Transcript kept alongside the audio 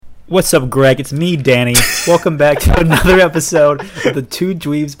What's up, Greg? It's me, Danny. Welcome back to another episode of the Two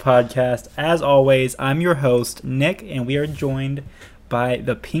Dweebs podcast. As always, I'm your host, Nick, and we are joined by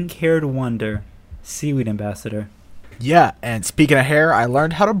the pink-haired wonder, Seaweed Ambassador. Yeah, and speaking of hair, I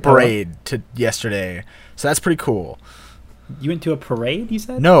learned how to braid yesterday, so that's pretty cool. You went to a parade, you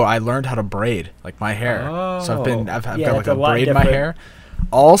said? No, I learned how to braid, like, my hair. Oh. So I've got like a a braid in my different. hair.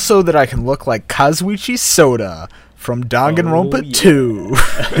 Also that I can look like Kazuichi Soda from Danganronpa yeah.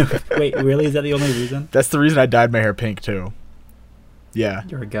 2. Wait, really? Is that the only reason? That's the reason I dyed my hair pink, too. Yeah.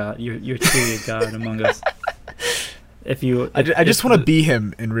 You're a god. You're truly a god among us. I just want to be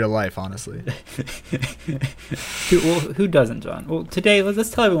him in real life, honestly. Who doesn't, John? Well, today let's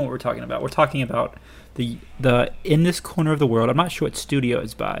tell everyone what we're talking about. We're talking about the In This Corner of the World. I'm not sure what studio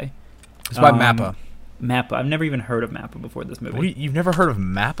it's by. It's by Mappa. Mappa. I've never even heard of Mappa before this movie. You've never heard of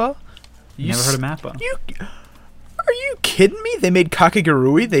Mappa? Never heard of Mappa. Are you kidding me? They made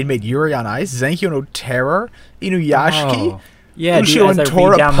Kakegurui, they made Yuri on Ice, Zenkyo no Terror, Inuyashiki, Yeah, Ushio and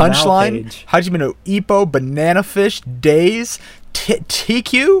Tora Punchline, page. Hajime no Ippo, Banana Fish, Days,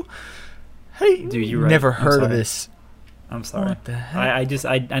 TQ? Hey, Dude, you're right. never I'm heard of sorry. this. I'm sorry. What the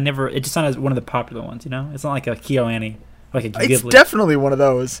heck? I never. It just sounded as one of the popular ones. You know, it's not like a KyoAni, like a Ghibli. It's definitely one of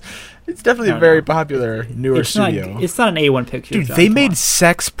those. It's definitely a very popular newer studio. It's not an A1 picture. Dude, John, they come made on.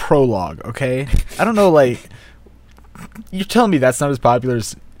 Sex Prologue, okay? I don't know, like... You're telling me that's not as popular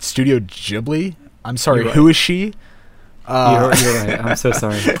as Studio Ghibli? I'm sorry, You're who is she? You're right. I'm so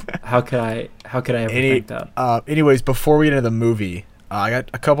sorry. How could I ever think that? Anyways, before we get into the movie, I got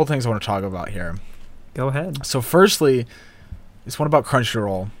a couple things I want to talk about here. Go ahead. So firstly, this one about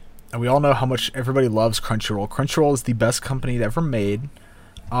Crunchyroll. And we all know how much everybody loves Crunchyroll. Crunchyroll is the best company ever made.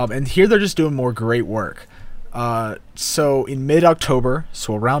 And here they're just doing more great work. So in mid-October,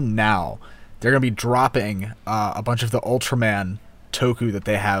 so around now, they're going to be dropping a bunch of the Ultraman toku that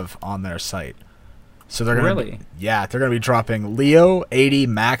they have on their site. So they're going Really? they're going to be dropping Leo, 80,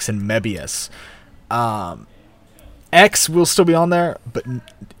 Max, and Mebius. X will still be on there, but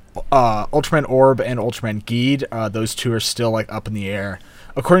Ultraman Orb and Ultraman Geed, those two are still like up in the air.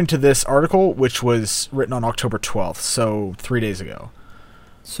 According to this article, which was written on October 12th, so 3 days ago.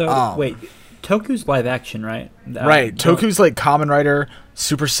 So wait, Toku's live action, right? Right, Toku's like Kamen Rider,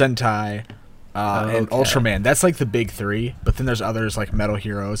 Super Sentai, and okay. Ultraman. That's like the big three, but then there's others like Metal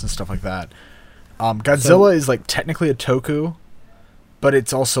Heroes and stuff like that. Godzilla is like technically a Toku, but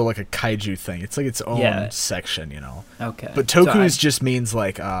it's also like a kaiju thing. It's like its own section, you know. Okay. But Tokus just means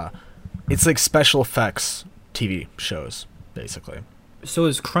like it's like special effects TV shows, basically. So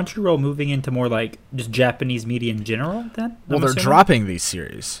is Crunchyroll moving into more like just Japanese media in general then? Well, I'm they're assuming? dropping these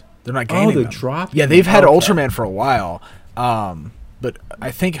series. They're not gaining they're them. dropping Yeah, they've had them. Okay. Ultraman for a while. But I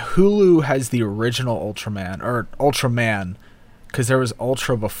think Hulu has the original Ultraman, because there was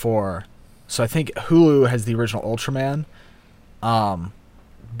Ultra before. So I think Hulu has the original Ultraman.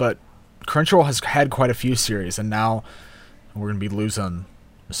 But Crunchyroll has had quite a few series, and now we're going to be losing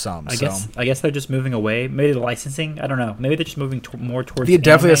some. I guess they're just moving away. Maybe the licensing. I don't know. Maybe they're just moving more towards. It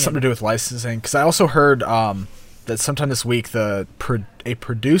definitely has anime something to do with licensing. Because I also heard that sometime this week, a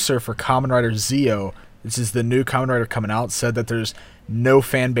producer for Kamen Rider Zeo, this is the new Kamen Rider coming out, said that there's no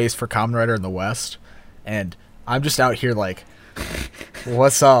fan base for Kamen Rider in the West, and I'm just out here like,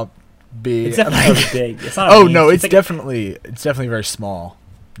 what's up, B? It's definitely big. It's not. It's definitely very small,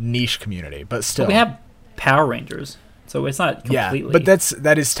 niche community, but still. We have Power Rangers, so it's not completely. Yeah, but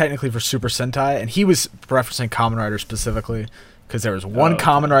that is technically for Super Sentai, and he was referencing Kamen Rider specifically because there was one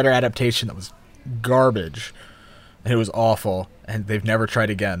Kamen Rider adaptation that was garbage, and it was awful, and they've never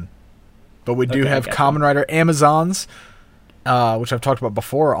tried again. But we do have Kamen Rider Amazons, which I've talked about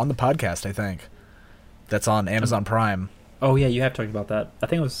before on the podcast, I think. That's on Amazon Prime. Oh, yeah, you have talked about that. I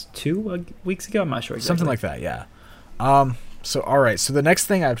think it was 2 weeks ago. I'm not sure exactly. Something like that, yeah. So, all right. So the next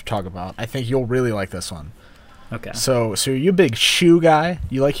thing I have to talk about, I think you'll really like this one. Okay. So you a big shoe guy?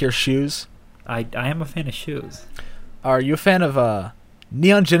 You like your shoes? I am a fan of shoes. Are you a fan of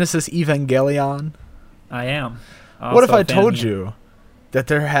Neon Genesis Evangelion? I am. What if I told you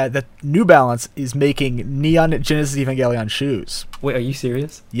that New Balance is making Neon Genesis Evangelion shoes? Wait, are you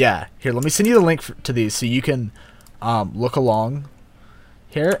serious? Yeah. Here, let me send you the link to these so you can look along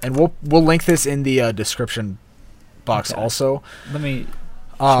here, and we'll link this in the description box also. Let me.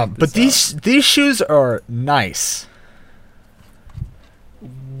 But these shoes are nice.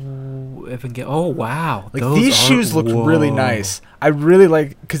 Oh wow! Like these shoes look really nice. I really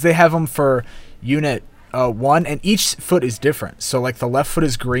like because they have them for unit 1, and each foot is different. So like the left foot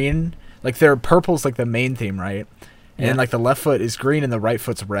is green, like their purple's like the main theme, right? And like the left foot is green and the right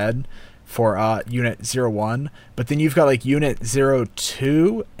foot's red. for Unit 01, but then you've got like Unit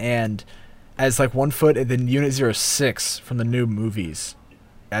 02 and as like one foot, and then Unit 06 from the new movies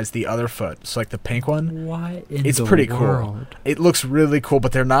as the other foot. So like the pink one. What in it's the pretty world? Cool. It looks really cool,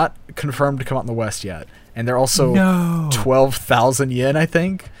 but they're not confirmed to come out in the West yet. And they're also No. 12,000 yen, I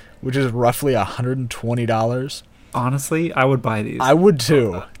think, which is roughly $120. Honestly, I would buy these. I would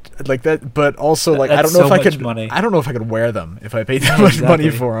too. Like that, but also like I That's don't know so if I much could. money. I don't know if I could wear them if I paid that Yeah, much money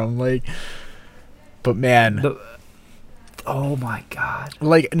exactly. for them. Like, but man, Oh my god.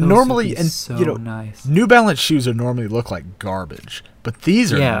 like Those normally, would be and so you know, nice. New Balance shoes are normally look like garbage, but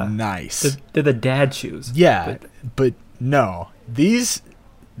these are Yeah. nice. They're the dad shoes. Yeah, But but no, these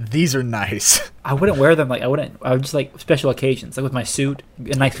are nice. I wouldn't wear them I would just like special occasions, like with my suit,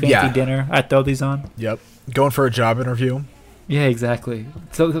 a nice fancy Yeah. dinner. I'd throw these on. Yep, going for a job interview, Yeah, exactly.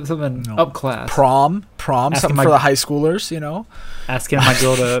 So something No. up class. prom, Asking something my- for the high schoolers, you know. Asking my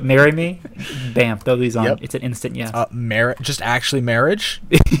girl to marry me. Bam, throw these on. Yep. It's an instant yes. Just actually marriage.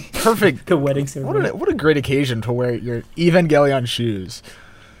 Perfect. The wedding ceremony. What a great occasion to wear your Evangelion shoes.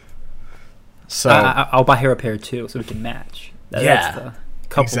 So I'll buy her a pair too, so we can match. Yeah, That's the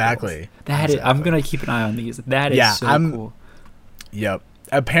couple exactly. goals. That is, I'm gonna keep an eye on these. That is Yeah, so I'm- cool. Yep.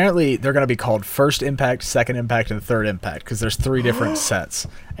 Apparently, they're going to be called First Impact, Second Impact, and Third Impact because there's 3 different sets,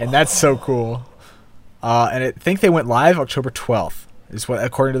 and that's so cool. And I think they went live October 12th, is what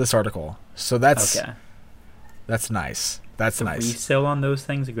according to this article. So that's Okay. nice. That's The nice. resale on those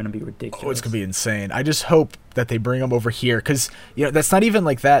things are gonna be ridiculous. Oh, it's gonna be insane. I just hope that they bring them over here because that's not even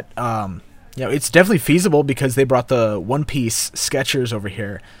like that. It's definitely feasible because they brought the One Piece Skechers over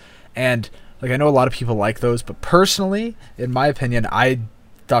here, and like I know a lot of people like those, but personally, in my opinion, I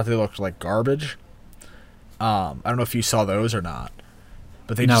thought they looked like garbage. I don't know if you saw those or not,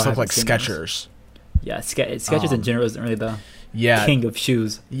 but they No, just I look like haven't seen those. Skechers. Yeah, Skechers in general isn't really the Yeah, king of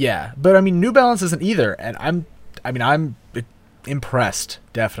shoes. yeah, but I mean New Balance isn't either, and I'm impressed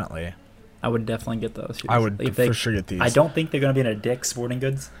definitely. I would definitely get those shoes. I would If for sure get these. I don't think they're gonna be in a Dick's Sporting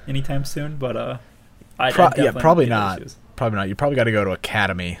Goods anytime soon, but I'd Pro- definitely probably get those not. shoes. Probably not. You probably got to go to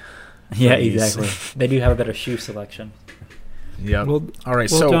Academy. Yeah, these. exactly. They do have a better shoe selection. Yep. Well, All right.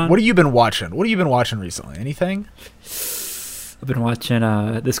 well, So, John- what have you been watching? What have you been watching recently? Anything? I've been watching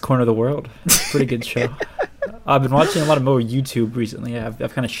This Corner of the World. Pretty good show. I've been watching a lot of more YouTube recently. I've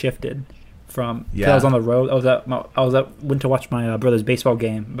kind of shifted from. 'Cause I was Yeah. on the road. Went to watch my brother's baseball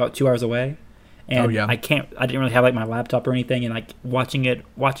game about 2 hours away, and Oh, yeah. I didn't really have like my laptop or anything, and like watching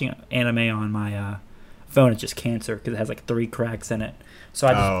anime on my phone is just cancer because it has like 3 cracks in it. So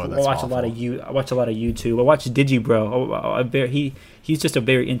I Oh, just that's watch a lot of I watch a lot of YouTube. I watch Digibro. He's just a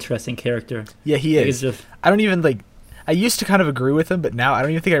very interesting character. Yeah, he Like, is. it's just I don't even like. I used to kind of agree with him, but now I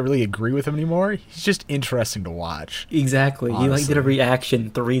don't even think I really agree with him anymore. He's just interesting to watch. exactly. He like did a Honestly.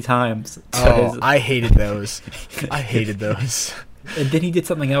 reaction 3 times. to Oh, his- I hated those. I hated those. And then he did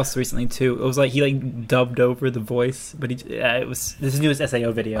something else recently too. It was like he like dubbed over the voice, but it was this newest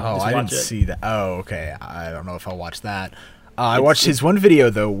SAO video. Oh, Just I watch didn't it. see that. Oh, okay. I don't know if I'll watch that. I It's- watched his one video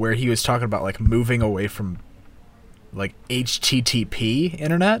though, where he was talking about like moving away from like HTTP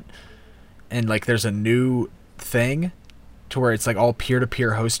internet, and like there's a new thing to where it's like all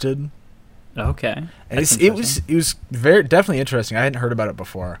peer-to-peer hosted. Okay, And That's it was very definitely interesting. I hadn't heard about it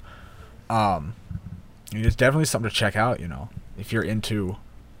before. It's definitely something to check out. If you're into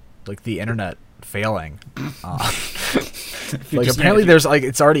like the internet failing. Like apparently there's like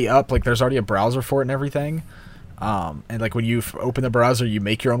it's already up. Like there's already a browser for it and everything. And like when you open the browser, you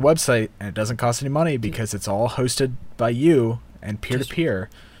make your own website, and it doesn't cost any money because it's all hosted by you and peer-to-peer.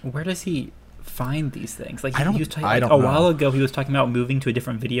 Where does he find these things? Like I don't- he was talking, I like, don't a know. while ago, he was talking about moving to a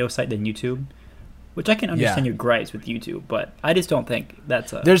different video site than YouTube, which I can understand your gripes with YouTube, but I just don't think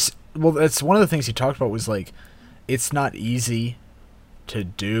that's a. That's one of the things he talked about was like it's not easy to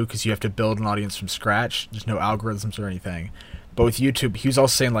do because you have to build an audience from scratch. There's no algorithms or anything. But with YouTube, he was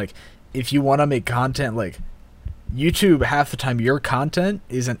also saying like if you want to make content, like YouTube, half the time your content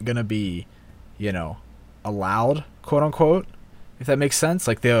isn't gonna be, allowed, quote unquote, if that makes sense.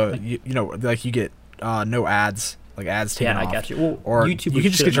 Like like you get no ads, like ads taken yeah, off. I got you. Well, Or YouTube you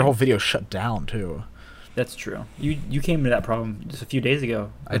can just get your shouldn't- whole video shut down too. That's true. You came to that problem just a few days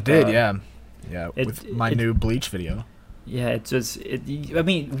ago. I with, did, yeah, with my it- new Bleach video. Yeah, it's just. I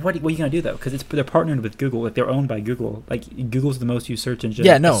mean, what are you gonna do though? Because they're partnered with Google. Like they're owned by Google. Like Google's the most used search engine.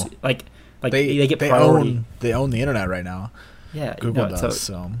 Yeah, no. Like they get priority. They own the internet right now. Yeah, Google no, does. So,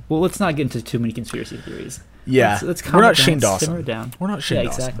 So well, let's not get into too many conspiracy theories. yeah, let's we're calm not it Shane down, Dawson. Simmer down. We're not Shane Yeah,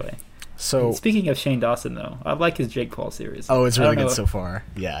 Dawson. exactly. So Speaking of Shane Dawson, though, I like his Jake Paul series. oh, it's I really don't good know- so far.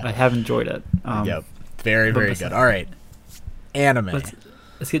 Yeah. I have enjoyed it. Yep. Very but very besides- good. All right. Anime. let's-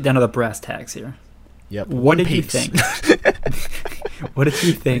 let's get down to the brass tacks here. Yep. What did you think? What did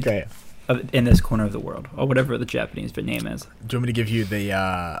you think in this corner of the world, or whatever the Japanese name is? Do you want me to give you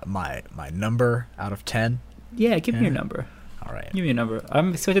the my number out of 10? Yeah, give me your number. All right. Give me a number.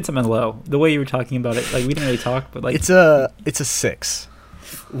 I'm expecting something low. The way you were talking about it, like we didn't really talk, but like it's a 6.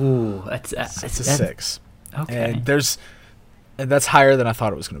 Ooh, it's a 6. Okay. And that's higher than I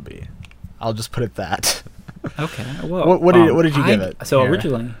thought it was going to be. I'll just put it that. Okay. Well, what did you give it? So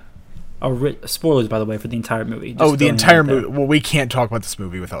originally, spoilers by the way for the entire movie. The entire movie. Well, we can't talk about this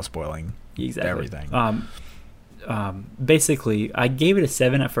movie without spoiling everything. Basically, I gave it a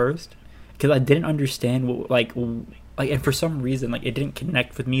 7 at first because I didn't understand what and for some reason like it didn't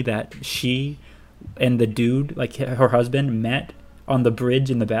connect with me that she and the dude, like her husband, met on the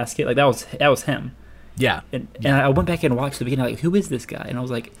bridge in the basket. Like that was him. Yeah. And I went back and watched the beginning, like, who is this guy? And I was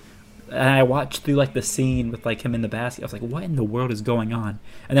like, and I watched through like the scene with like him in the basket. I was like, what in the world is going on?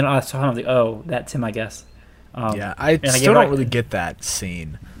 And then I saw him. I was like, oh, that's him, I guess. I still don't really get that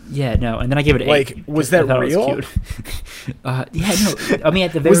scene. Yeah, no. And then I gave it an 8. Was that real? Was yeah, no. I mean,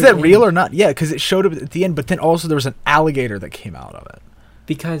 at the very was that end, real or not? Yeah, because it showed up at the end, but then also there was an alligator that came out of it.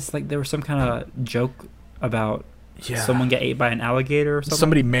 Because like there was some kind of joke about someone get ate by an alligator or something.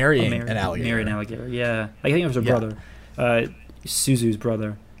 Somebody marrying an alligator. Marry an alligator. Yeah, I think it was her brother, Suzu's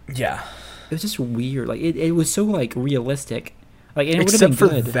brother. Yeah. It was just weird. Like it was so like realistic. Like and it would have Except been for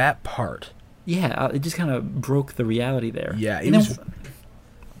good. That part. Yeah, it just kind of broke the reality there. Yeah, it was.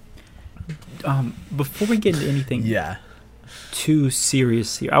 Before we get into anything too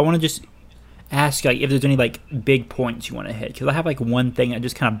serious here, I want to just ask like if there's any like big points you want to hit, because I have like one thing I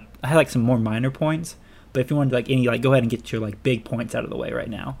just kind of I had like some more minor points, but if you wanted like any like go ahead and get your like big points out of the way right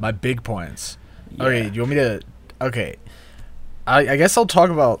now. My big points. Yeah. Okay, do you want me to? Okay, I guess I'll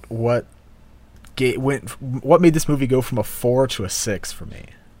talk about what made this movie go from a 4 to a 6 for me.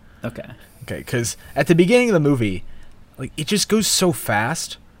 Okay, because at the beginning of the movie, like it just goes so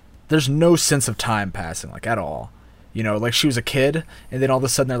fast. There's no sense of time passing, like, at all. You know, like, she was a kid, and then all of a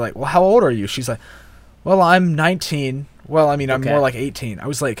sudden they're like, well, how old are you? She's like, well, I'm 19. Well, I mean, I'm more like 18. I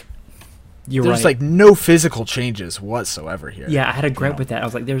was like, there's, like, no physical changes whatsoever here. Yeah, I had a gripe with that. I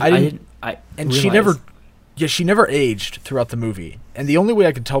was like, she never aged throughout the movie. And the only way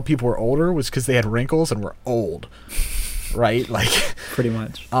I could tell people were older was because they had wrinkles and were old. Right? Like, pretty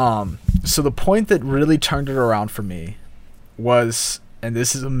much. So the point that really turned it around for me was... and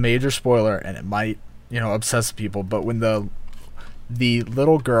this is a major spoiler, and it might, obsess people, but when the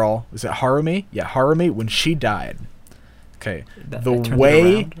little girl, is it Harumi? Yeah, Harumi, when she died. Okay.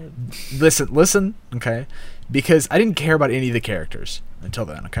 Listen, okay? Because I didn't care about any of the characters until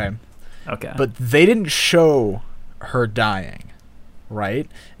then, okay? Okay. But they didn't show her dying, right?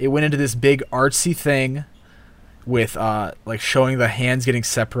 It went into this big artsy thing with like showing the hands getting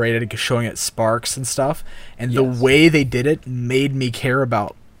separated, showing it sparks and stuff, and the way they did it made me care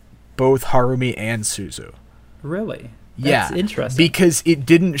about both Harumi and Suzu. Really? That's interesting. Because it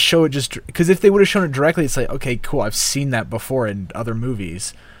didn't show it just because if they would have shown it directly, it's like, okay, cool, I've seen that before in other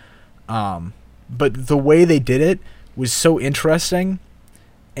movies. But the way they did it was so interesting,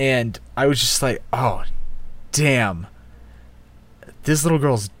 and I was just like, oh, damn, this little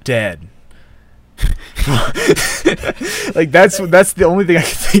girl's dead. Like that's the only thing I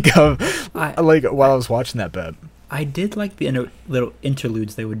could think of while I was watching that bit. I did like the little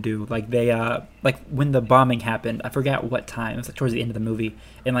interludes they would do, like they like when the bombing happened. I forgot what time. It was like towards the end of the movie,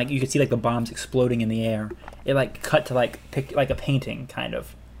 and like you could see like the bombs exploding in the air. It like cut to like like a painting kind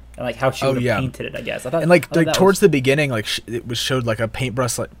of, and like how she would have painted it. I guess I thought, and like towards the beginning, like it was showed like a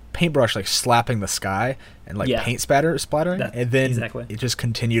paintbrush like slapping the sky and like paint splattering, and then it just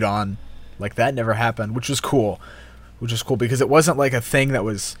continued on. Like that never happened, which was cool because it wasn't like a thing that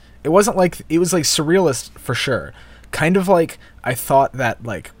was. It wasn't like it was like surrealist for sure. Kind of like I thought that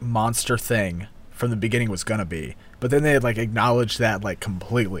like monster thing from the beginning was gonna be, but then they had like acknowledged that like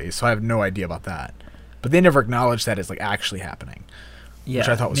completely. So I have no idea about that. But they never acknowledged that as like actually happening. Yeah, which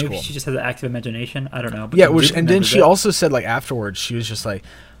I thought was maybe cool. She just has an active imagination. I don't know. But yeah, and then she also said like afterwards she was just like,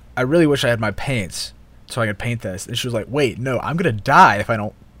 I really wish I had my paints so I could paint this. And she was like, wait, no, I'm gonna die if I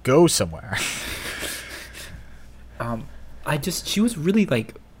don't go somewhere. She was really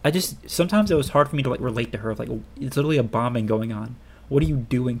like, sometimes it was hard for me to like relate to her. Like, it's literally a bombing going on. What are you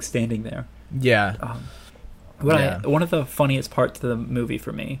doing standing there? Yeah. One of the funniest parts of the movie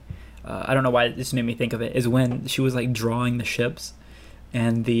for me, I don't know why it just made me think of it, is when she was like drawing the ships,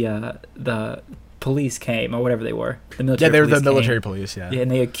 and the police came, or whatever they were. The military. Yeah, they were the military police. Yeah. Yeah,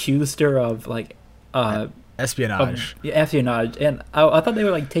 and they accused her of like espionage. Yeah, espionage, and I thought they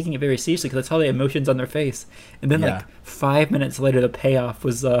were like taking it very seriously because I saw the emotions on their face, and then like 5 minutes later, the payoff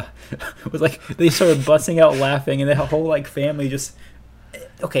was was like they started busting out laughing, and the whole like family just.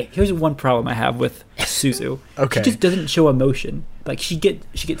 Okay, here's one problem I have with Suzu. Okay, she just doesn't show emotion. Like she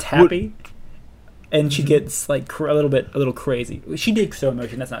gets happy, and she gets like a little crazy. She did show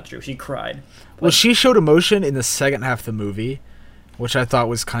emotion. That's not true. She cried. Well, she showed emotion in the second half of the movie, which I thought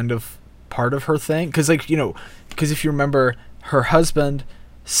was kind of part of her thing. Because, like, because if you remember, her husband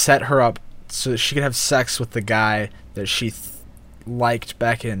set her up so that she could have sex with the guy that she liked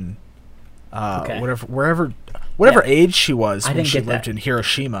back in whatever age she was when she lived in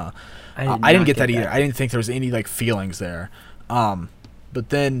Hiroshima. I didn't get that either. I didn't think there was any, like, feelings there. But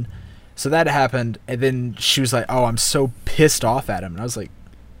then, so that happened, and then she was like, oh, I'm so pissed off at him. And I was like,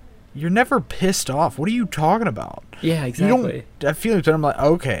 you're never pissed off. What are you talking about? Yeah, exactly. You don't have feelings, but I'm like,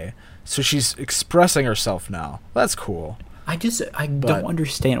 okay. So she's expressing herself now. That's cool. I don't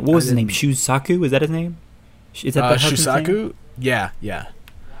understand. What was his name? Shusaku? Is that his name? Is that the husband's name? Yeah.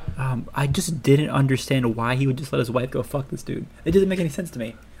 I just didn't understand why he would just let his wife go fuck this dude. It doesn't make any sense to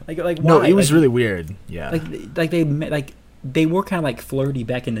me. Like why? No, it was really weird. Yeah. They were kind of like flirty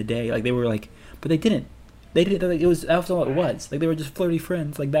back in the day. Like they were like, but they didn't. They didn't. Like, it was. That's all it was. Like they were just flirty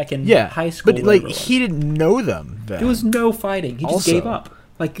friends. Like back in high school. But like he didn't know them then. There was no fighting. He just gave up.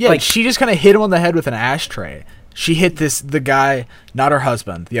 She just kind of hit him on the head with an ashtray. She hit the guy, not her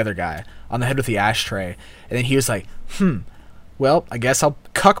husband, the other guy, on the head with the ashtray, and then he was like, well, I guess I'll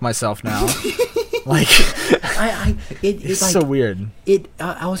cuck myself now. Like, it's so weird.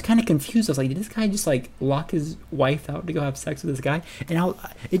 I was kind of confused. I was like, did this guy just like lock his wife out to go have sex with this guy? And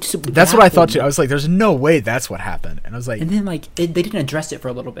that's what I thought too. I was like, there's no way that's what happened. And I was like, and then like they didn't address it for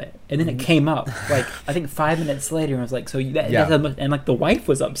a little bit, and then it came up like I think 5 minutes later, and I was like, and like the wife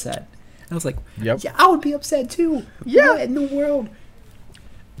was upset. And I was like, yeah, I would be upset too. Yeah, what in the world?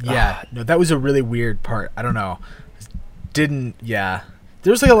 Yeah, no, that was a really weird part. I don't know.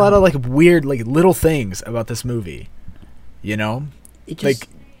 There's like a lot of like weird like little things about this movie, It just like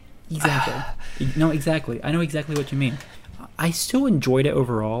exactly. No, exactly. I know exactly what you mean. I still enjoyed it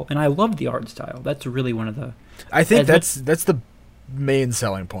overall, and I love the art style. That's really one of the. I think that's the main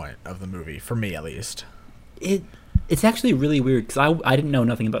selling point of the movie for me, at least. It's actually really weird because I didn't know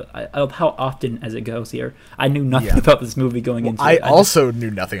nothing about how often as it goes here. I knew nothing about this movie going into it. I also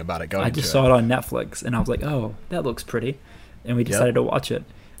knew nothing about it going into it. I just saw it on Netflix, and I was like, oh, that looks pretty. And we decided to watch it.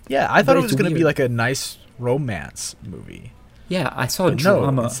 Yeah, I thought it was going to be like a nice romance movie. Yeah, I saw a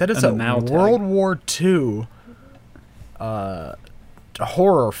drama. Instead it's a World War II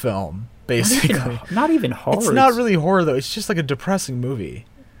horror film, basically. Not even horror. It's not really horror, though. It's just like a depressing movie.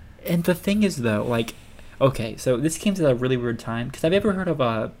 And the thing is, though, like, okay, so this came to a really weird time. Because I've ever heard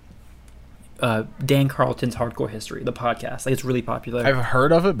of Dan Carlton's Hardcore History, the podcast. Like, it's really popular. I've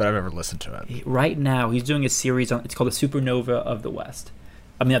heard of it, but I've never listened to it. Right now, he's doing a series on. It's called The Supernova of the West.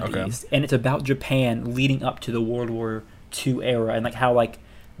 Of the East, and it's about Japan leading up to the World War II era, and like how like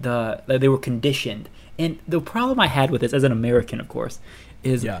they were conditioned. And the problem I had with this, as an American, of course,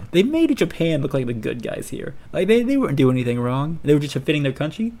 is they made Japan look like the good guys here. Like they weren't doing anything wrong. They were just defending their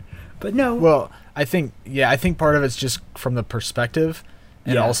country. But no. Well, I think part of it's just from the perspective.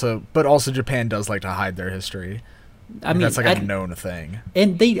 And also Japan does like to hide their history. I mean, that's like a known thing.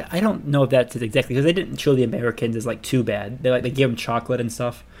 And I don't know if that's exactly, because they didn't show the Americans as like too bad. They gave them chocolate and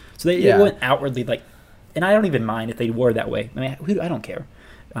stuff. So they weren't outwardly like, and I don't even mind if they were that way. I mean, I don't care.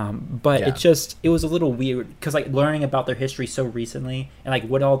 But it was a little weird because like learning about their history so recently and like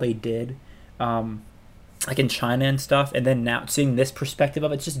what all they did, like in China and stuff, and then now seeing this perspective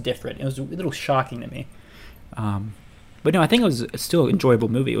of it's just different. It was a little shocking to me. But no, I think it was still an enjoyable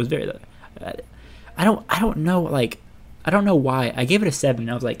movie. It was very. I don't know, like, I don't know why. I gave it a 7.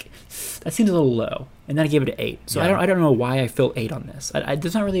 I was like, that seems a little low. And then I gave it an 8. So I don't know why I feel 8 on this.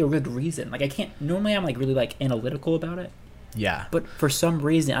 There's not really a good reason. Like, I can't, normally I'm like really like analytical about it. Yeah. But for some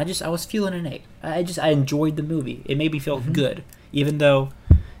reason, I was feeling an 8. I enjoyed the movie. It made me feel good. Even though,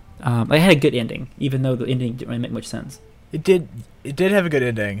 I had a good ending. Even though the ending didn't really make much sense. It did have a good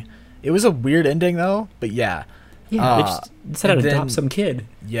ending. It was a weird ending though, but yeah. Yeah, they just decided to adopt some kid.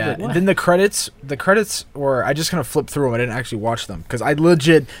 Yeah, like, and then the credits were, I just kind of flipped through them. I didn't actually watch them because I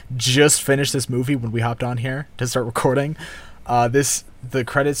legit just finished this movie when we hopped on here to start recording. The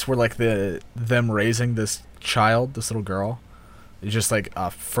credits were like them raising this child, this little girl. It's just like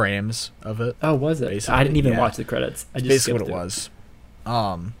frames of it. Oh, was it? Basically. I didn't even watch the credits. I just basically what it was.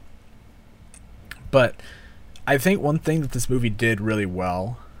 But I think one thing that this movie did really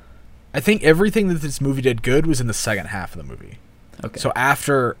well, I think everything that this movie did good was in the second half of the movie. Okay. So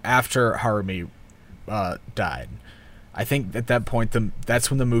after Harumi died. I think at that point that's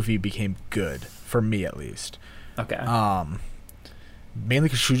when the movie became good for me, at least. Okay. Mainly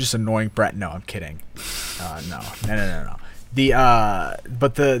because she was just annoying. Brett. No, I'm kidding. No.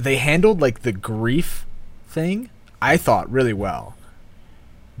 But they handled like the grief thing, I thought, really well,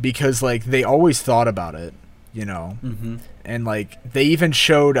 because like they always thought about it, you know, and like they even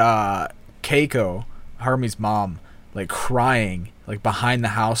showed Keiko, Harumi's mom, like crying like behind the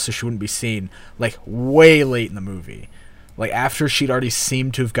house so she wouldn't be seen, like way late in the movie, like after she'd already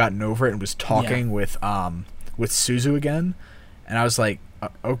seemed to have gotten over it and was talking with Suzu again. And I was like,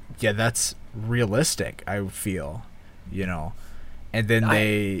 oh yeah, that's realistic, I feel, you know. And then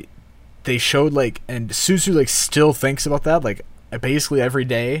they showed like, and Suzu like still thinks about that like basically every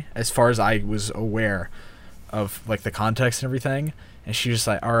day, as far as I was aware of like the context and everything. And she's just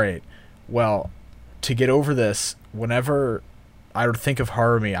like, all right, well, to get over this, whenever I would think of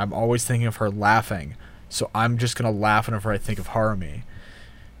Harumi, I'm always thinking of her laughing. So I'm just gonna laugh whenever I think of Harumi,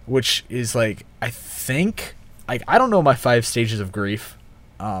 which is like, I think, like, I don't know my 5 stages of grief,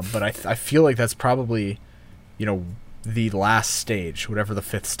 but I feel like that's probably, you know, the last stage, whatever the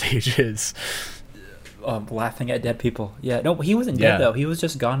 5th stage is. Laughing at dead people. Yeah, no, he wasn't dead though. He was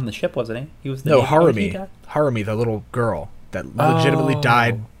just gone on the ship, wasn't he? He was Harumi, the little girl that legitimately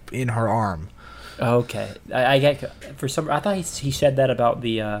died in her arm. Okay, I get for some. I thought he said that about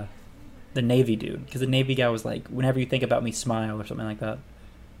the Navy dude, because the Navy guy was like, "Whenever you think about me, smile," or something like that.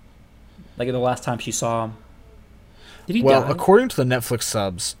 Like the last time she saw him. Did he die? Well, according to the Netflix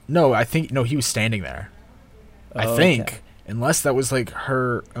subs, no, he was standing there. I think, unless that was like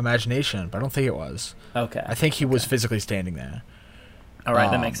her imagination, but I don't think it was. Okay. I think he was physically standing there. All right,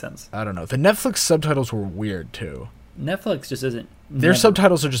 that makes sense. I don't know. The Netflix subtitles were weird too. Netflix just isn't. Their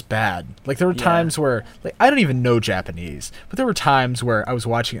subtitles are just bad. Like there were times where, like, I don't even know Japanese, but there were times where I was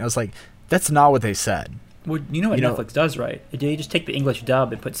watching and I was like, that's not what they said. Well, you know what Netflix does, right? They just take the English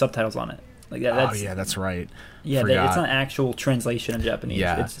dub and put subtitles on it. Like that. Oh yeah, that's right. Yeah, it's not actual translation in Japanese.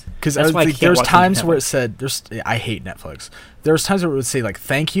 Yeah, because there's times where it said I hate Netflix. There was times where it would say like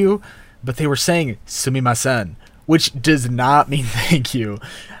thank you, but they were saying sumimasen, which does not mean thank you.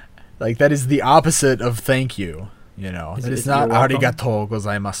 Like that is the opposite of thank you. You know, it's not arigatou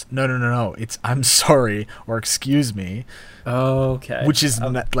gozaimasu. No. It's I'm sorry or excuse me. Okay. Which is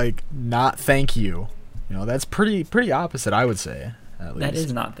not thank you. You know, that's pretty opposite, I would say. That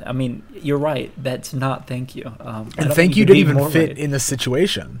is not. I mean, you're right. That's not thank you. And thank you didn't even fit in the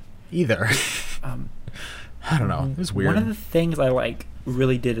situation either. I don't know. It was weird. One of the things I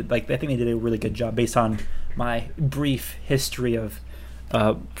really did, I think they did a really good job based on my brief history of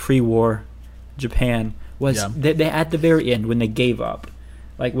pre-war Japan, was they at the very end when they gave up,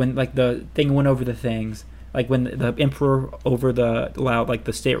 when the thing went over the things. Like when the emperor over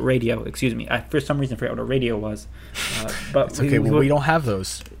the state radio, excuse me, I for some reason forgot what a radio was. But it's okay. We don't have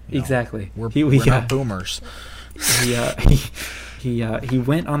those. Exactly. We're not boomers. He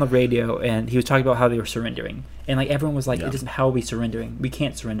went on the radio and he was talking about how they were surrendering, and everyone was like, "It isn't how are we surrendering? We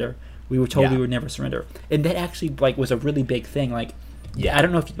can't surrender. We were told we would never surrender." And that actually was a really big thing. I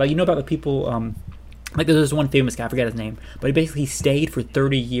don't know if you know about the people. There's one famous guy, I forget his name, but he basically stayed for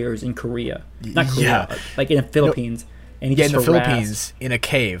 30 years in Korea. Not Korea, in the Philippines. And he just in the Philippines, in a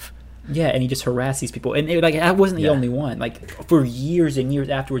cave. Yeah, and he just harassed these people. And I wasn't the only one. For years and years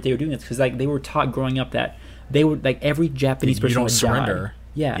afterwards, they were doing this because they were taught growing up that they would every Japanese person would surrender.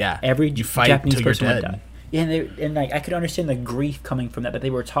 Die. Yeah, every Japanese person would die. Yeah, and I could understand the grief coming from that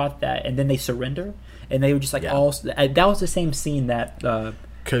they were taught that, and then they surrender, and they were just all. That was the same scene that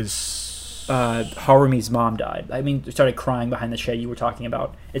because. Harumi's mom died. I mean, started crying behind the shed you were talking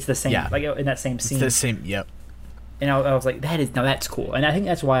about. It's the same, in that same scene. It's the same, yep. And I was like, that's cool. And I think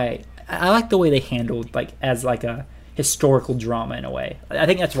that's why I like the way they handled as a historical drama in a way. I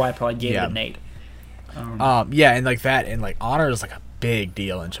think that's why I probably gave it an 8. And that, and honor is a big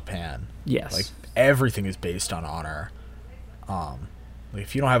deal in Japan. Yes. Everything is based on honor.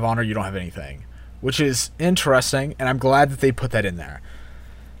 If you don't have honor, you don't have anything, which is interesting, and I'm glad that they put that in there.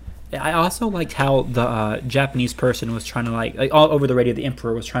 I also liked how the Japanese person was trying to all over the radio. The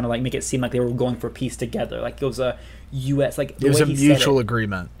emperor was trying to make it seem like they were going for peace together. It was a U.S. It was a mutual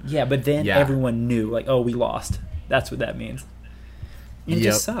agreement. Yeah, but then everyone knew we lost. That's what that means. And it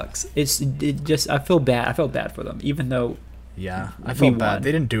just sucks. I feel bad. I felt bad for them, even though. Yeah, I felt bad.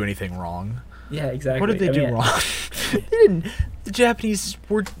 They didn't do anything wrong. Yeah, exactly. What did they do wrong? They didn't. The Japanese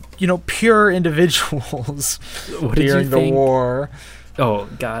were, pure individuals during the war. Oh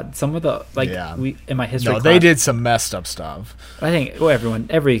God! Some of the in my history. No, they did some messed up stuff. I think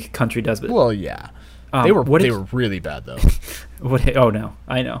every country does, but They were really bad though. What? Oh no,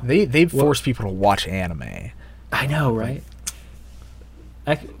 I know. They forced people to watch anime. I know, right?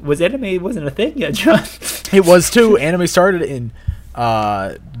 Anime wasn't a thing yet, John. It was too. Anime started in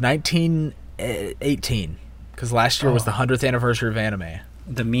 1918 because last year was the 100th anniversary of anime.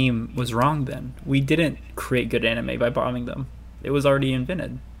 The meme was wrong then. We didn't create good anime by bombing them. It was already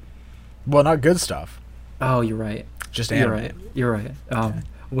invented. Well, not good stuff. Oh, you're right. Just anime. You're right.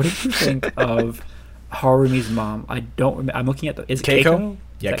 What did you think of Harumi's mom? I don't remember. I'm looking at the... Is it Keiko?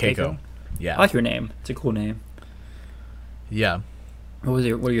 Yeah, Keiko. Yeah. I like your name. It's a cool name. Yeah. What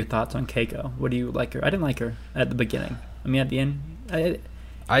are your thoughts on Keiko? What do you like her? I didn't like her at the beginning. I mean, at the end...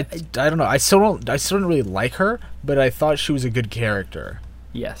 I don't know. I still don't really like her, but I thought she was a good character.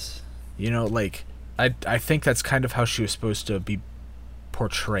 Yes. You know, like I think that's kind of how she was supposed to be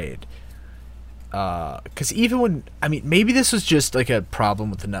portrayed. Because even when, I mean, maybe this was just like a problem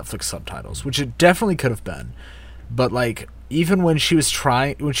with the Netflix subtitles, which it definitely could have been. But like, even when she was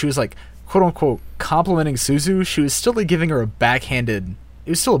like, quote unquote, complimenting Suzu, she was still like giving her it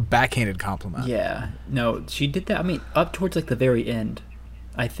was still a backhanded compliment. Yeah. No, she did that. I mean, up towards like the very end,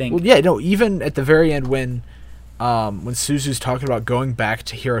 I think. Well, yeah, no, even at the very end when Suzu's talking about going back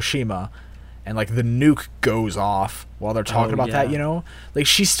to Hiroshima, and like the nuke goes off while they're talking about that, you know, like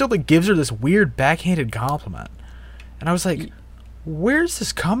she still like gives her this weird backhanded compliment, and I was like, where's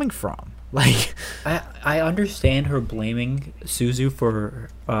this coming from? Like, I understand her blaming Suzu for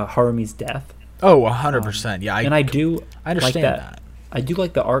Harumi's death. Oh, 100%. Yeah, I understand like that. I do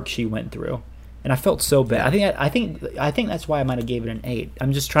like the arc she went through. And I felt so bad. Yeah. I think that's why I might have gave it an 8.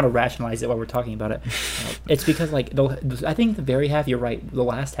 I'm just trying to rationalize it while we're talking about it. It's because like I think the very half, you're right. The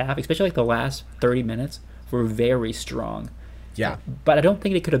last half, especially like the last 30 minutes, were very strong. Yeah. But I don't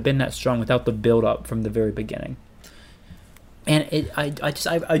think it could have been that strong without the build up from the very beginning. And I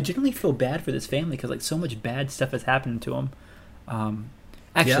genuinely feel bad for this family because like so much bad stuff has happened to them.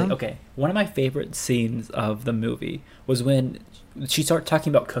 Okay. One of my favorite scenes of the movie was when she starts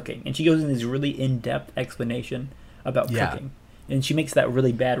talking about cooking, and she goes in this really in-depth explanation about cooking, and she makes that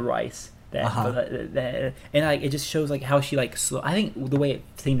really bad rice. And like it just shows like how she like I think the way it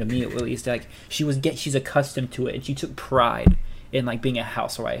seemed to me at least, like she's accustomed to it, and she took pride in like being a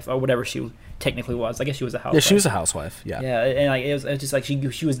housewife or whatever she technically was. I guess she was a housewife. Yeah, she was a housewife. Yeah. Yeah, and like it was just like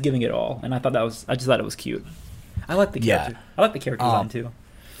she was giving it all, and I just thought it was cute. I like the character. I like the character design too.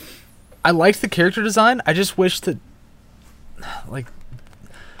 I liked the character design. I just wish that, like,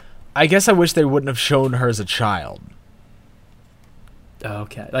 I guess I wish they wouldn't have shown her as a child.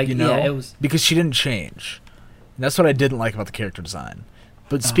 Okay, like, you know, yeah, it was because she didn't change. And that's what I didn't like about the character design.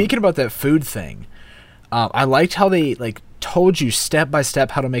 But speaking about that food thing, I liked how they like told you step by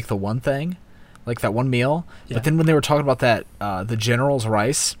step how to make the one thing, like that one meal. Yeah. But then when they were talking about that, the general's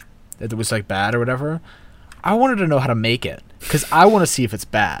rice that was like bad or whatever, I wanted to know how to make it because I want to see if it's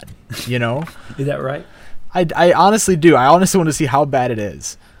bad. You know, is that right? I honestly do. I honestly want to see how bad it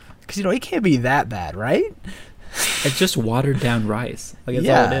is because you know it can't be that bad, right? It's just watered down rice. Like that's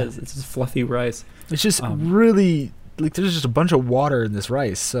all it is. It's just fluffy rice. It's just really like there's just a bunch of water in this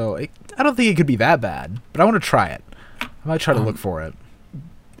rice, so I don't think it could be that bad. But I want to try it. I might try to look for it.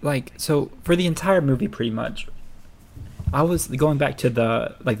 Like so for the entire movie, pretty much. I was going back to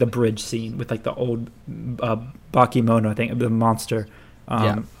the bridge scene with like the old Bakemono, I think, the monster.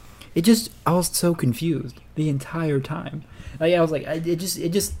 It just I was so confused the entire time. Like I was like, it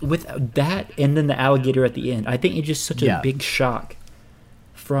just with that and then the alligator at the end. I think it's just such a big shock.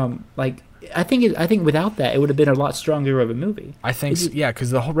 From like, I think without that, it would have been a lot stronger of a movie. I think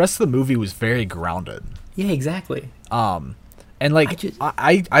because the whole rest of the movie was very grounded. Yeah, exactly. And like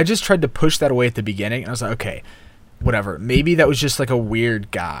I just tried to push that away at the beginning, and I was like, okay, whatever. Maybe that was just like a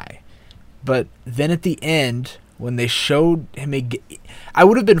weird guy, but then at the end. When they showed him, I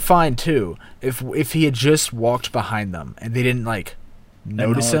would have been fine too if he had just walked behind them and they didn't like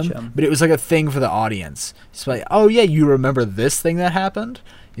notice him. But it was like a thing for the audience. It's like, oh yeah, you remember this thing that happened,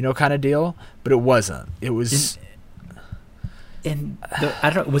 you know, kind of deal. But it wasn't. It was. I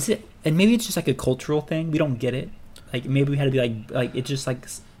don't know. Was it? And maybe it's just like a cultural thing. We don't get it. Like maybe we had to be like it's just like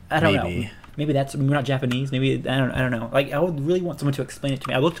I don't know. Maybe we're not Japanese. Maybe I don't know. Like I would really want someone to explain it to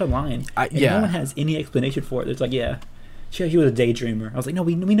me. I looked online, and no one has any explanation for it. It's like, she was a daydreamer. I was like, no,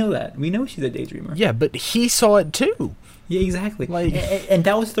 we know that. We know she's a daydreamer. Yeah, but he saw it too. Yeah, exactly. Like, and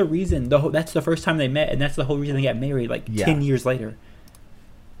that was the reason. That's the first time they met, and that's the whole reason they got married. Like 10 years later.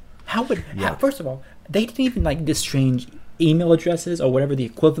 First of all, they didn't even like this strange email addresses or whatever the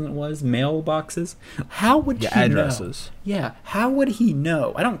equivalent was, mailboxes. How would he addresses. know? Yeah, how would he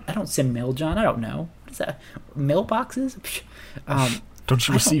know? I don't send mail, John. I don't know. What is that? Mailboxes? Don't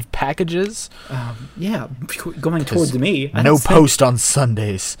you receive packages? Yeah, going towards me. No post on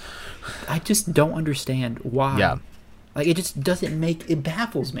Sundays. I just don't understand why. Yeah. Like, it just doesn't make... It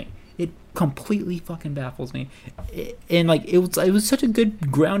baffles me. It completely fucking baffles me. And, like, it was such a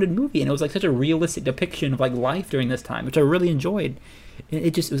good, grounded movie, and it was, like, such a realistic depiction of, like, life during this time, which I really enjoyed.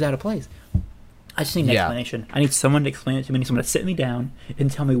 It was out of place. I just need an explanation. I need someone to explain it to me. I need someone to sit me down and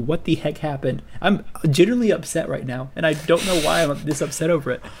tell me what the heck happened. I'm genuinely upset right now, and I don't know why I'm this upset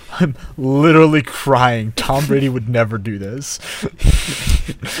over it. I'm literally crying. Tom Brady would never do this.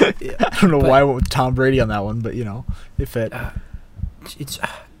 I don't know why I went with Tom Brady on that one, but, it fit.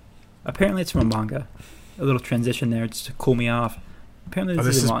 Apparently it's from a manga. A little transition there just to cool me off. Apparently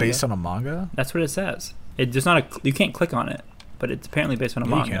this is based on a manga? That's what it says. There's not you can't click on it, but it's apparently based on a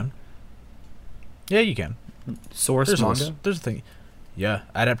manga. You can. Yeah, you can. Source manga? There's a thing. Yeah,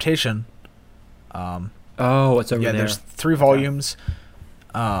 adaptation. It's over there. Yeah, there's 3 volumes.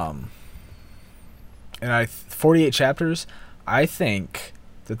 And 48 chapters. I think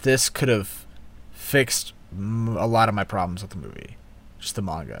that this could have fixed a lot of my problems with the movie. Just the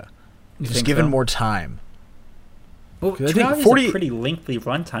manga. Just given more time. Well, 2 hours is a pretty lengthy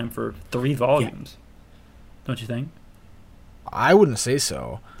runtime for 3 volumes. Yeah. Don't you think? I wouldn't say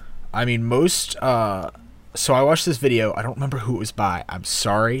so. I mean, most... so I watched this video. I don't remember who it was by. I'm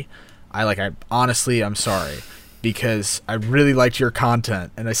sorry. Honestly, I'm sorry. Because I really liked your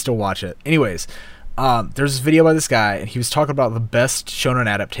content, and I still watch it. Anyways, there's this video by this guy, and he was talking about the best shonen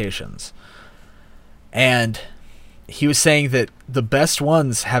adaptations. And he was saying that the best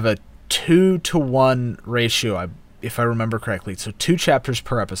ones have a 2-to-1 ratio, if I remember correctly. So 2 chapters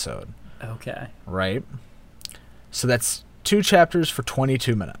per episode. Okay. Right? So that's 2 chapters for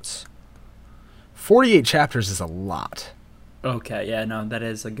 22 minutes. 48 chapters is a lot. Okay, yeah, no, that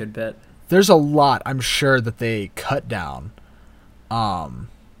is a good bit. There's a lot, I'm sure, that they cut down.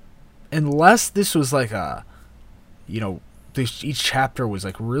 Unless this was like a, each chapter was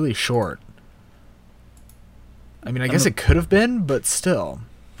like really short. I mean, I guess it could have been, but still.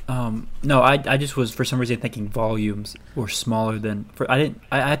 No, I just was for some reason thinking volumes were smaller than I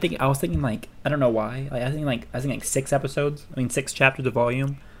was thinking like, I don't know why. I think like 6 episodes. 6 chapters a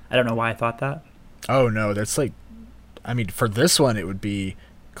volume. I don't know why I thought that. Oh no, that's like, for this one it would be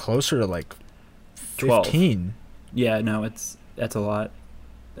closer to like 15. 12. Yeah, no, that's a lot.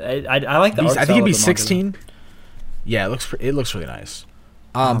 I like the art I think style it'd be of the 16. manga. Yeah, it looks really nice.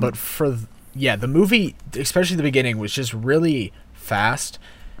 But the movie, especially the beginning, was just really fast,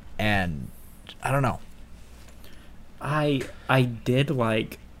 and I don't know. I did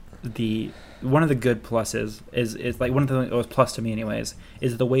like one of the good pluses is like one of the things that was plus to me anyways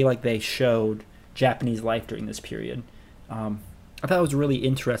is the way like they showed Japanese life during this period. I thought it was really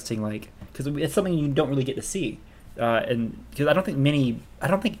interesting, like, because it's something you don't really get to see, and because I don't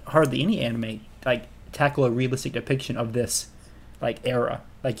think hardly any anime like tackle a realistic depiction of this like era.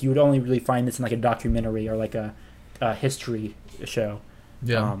 Like, you would only really find this in like a documentary or like a history show.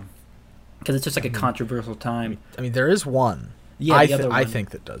 Yeah. Because it's just like a controversial time. There is one. Yeah, I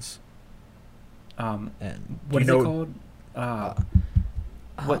think that does. And what is it called?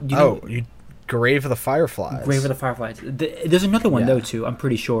 Grave of the Fireflies. Grave of the Fireflies. There's another one though too. I'm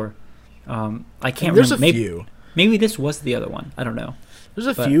pretty sure. I can't remember. There's a few. Maybe this was the other one. I don't know. There's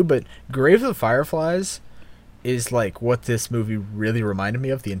a few, but Grave of the Fireflies is like what this movie really reminded me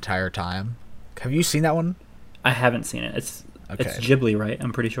of the entire time. Have you seen that one? I haven't seen it. It's Ghibli, right?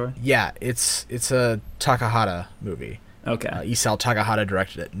 I'm pretty sure. Yeah, it's a Takahata movie. Okay. Isao Takahata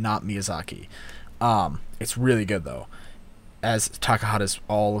directed it, not Miyazaki. It's really good though, as Takahata's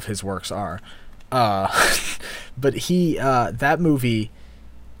all of his works are. But that movie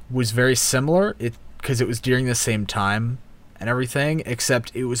was very similar. Because it was during the same time and everything,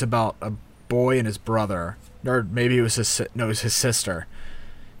 except it was about a boy and his brother, or maybe it was his sister,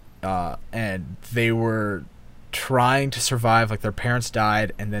 and they were trying to survive. Like, their parents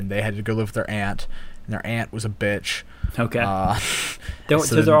died, and then they had to go live with their aunt, and their aunt was a bitch. Okay.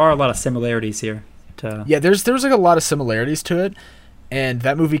 There are a lot of similarities here. Yeah, there's like a lot of similarities to it, and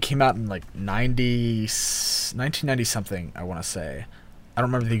that movie came out in like 1990 something, I want to say. I don't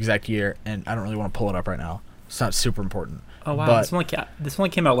remember the exact year, and I don't really want to pull it up right now. It's not super important. Oh wow! But this only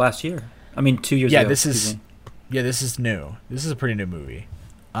came out last year. 2 years ago. This is new. This is a pretty new movie.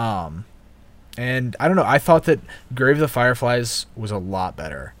 And I don't know. I thought that Grave of the Fireflies was a lot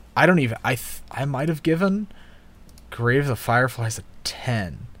better. I might have given Grave of the Fireflies a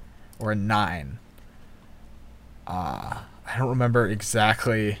 10 or a 9. I don't remember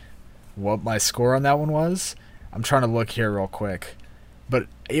exactly what my score on that one was. I'm trying to look here real quick. But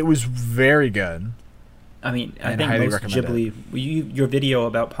it was very good. I mean, I And think highly most recommend Ghibli. Your video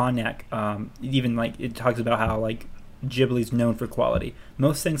about Pontiac, even like it talks about how like Ghibli's known for quality.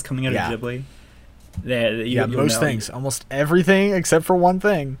 Most things coming out Yeah. of Ghibli, Most things, almost everything except for one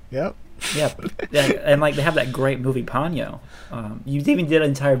thing. Yep. Yeah, and like they have that great movie Ponyo. You even did an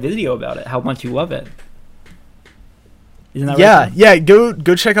entire video about it. How much you love it. Isn't that right? Yeah.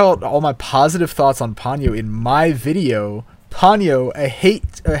 Go check out all my positive thoughts on Ponyo in my video. Ponyo, a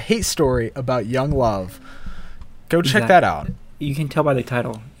hate story about young love. Go check that out. You can tell by the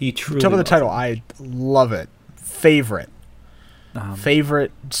title. You truly Tell by the love title, it. I love it. Favorite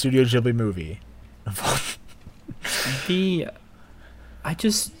Studio Ghibli movie.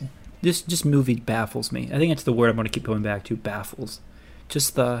 This movie baffles me. I think it's the word I'm going to keep going back to. Baffles.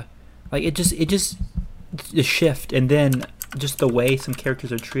 Just the shift, and then just the way some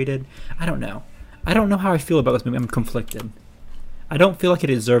characters are treated. I don't know how I feel about this movie. I'm conflicted. I don't feel like it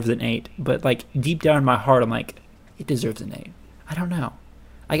deserves an 8, but like deep down in my heart, I'm like, it deserves an 8. I don't know.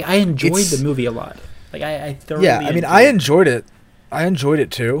 I enjoyed the movie a lot. Like I thoroughly. Yeah, I mean, I enjoyed it. I enjoyed it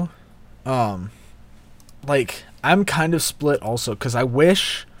too. Like I'm kind of split also because I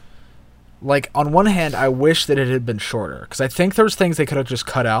wish, like on one hand, I wish that it had been shorter because I think there's things they could have just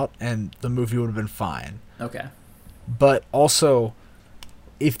cut out and the movie would have been fine. Okay. But also,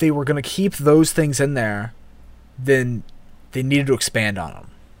 if they were going to keep those things in there, then they needed to expand on them.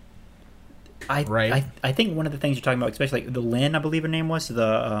 I think one of the things you're talking about, especially like the Lin, I believe her name was,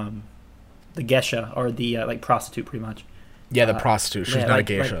 the geisha, or the like prostitute, pretty much. Yeah, the prostitute. She's not a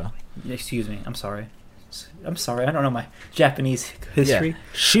geisha. Excuse me. I'm sorry. I don't know my Japanese history. Yeah.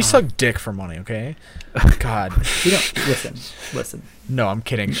 She sucked dick for money, okay? God. You don't listen. No, I'm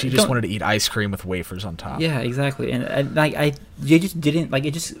kidding. She just wanted to eat ice cream with wafers on top. Yeah, exactly. And like they just didn't like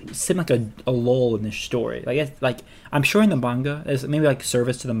it. Just seemed like a lull in this story. Like I'm sure in the manga, there's maybe like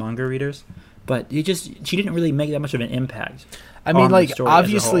service to the manga readers, but she didn't really make that much of an impact. I mean, like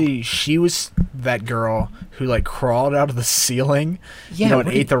obviously she was that girl who like crawled out of the ceiling, and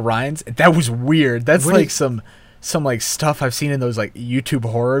ate the rinds. That was weird. That's like some like stuff I've seen in those like YouTube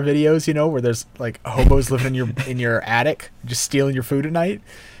horror videos, where there's like hobos living in your attic, just stealing your food at night.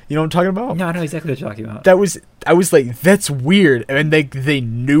 You know what I'm talking about? No, I know exactly what you're talking about. I was like, that's weird. And they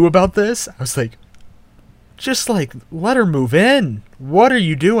knew about this. I was like, just like let her move in. What are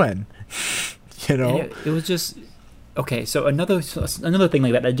you doing? It was just. Okay, so another thing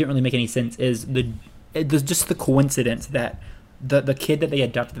like that didn't really make any sense is just the coincidence that the kid that they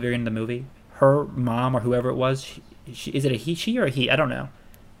adopted at the very end of the movie, her mom or whoever it was, is it a she or a he? I don't know.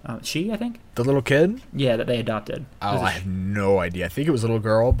 She, I think. The little kid? Yeah, that they adopted. Oh, I have no idea. I think it was a little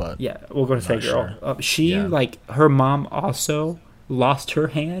girl, but yeah, we're going to say girl. Sure. Like her mom also lost her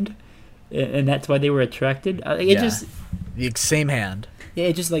hand, and that's why they were attracted. Just the same hand. Yeah,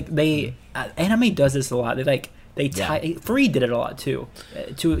 it just like anime does this a lot. They tie. Free did it a lot too,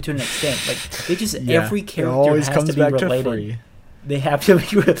 to an extent. Like they just every character always has comes to be back related. To Free. They have to be.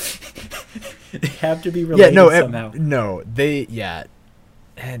 They have to be related somehow.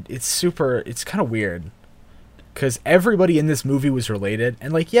 And it's kind of weird because everybody in this movie was related,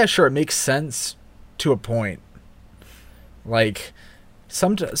 and like sure, it makes sense to a point. Like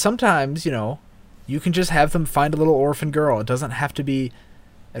sometimes you can just have them find a little orphan girl. It doesn't have to be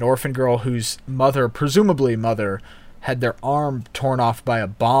an orphan girl whose presumably mother, had their arm torn off by a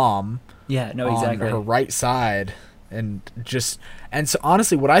bomb. Yeah, no, exactly. On her right side. And so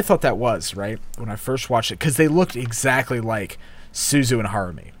honestly, what I thought that was, right, when I first watched it, because they looked exactly like Suzu and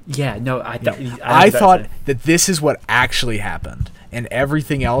Harumi. Yeah, no, I thought that this is what actually happened, and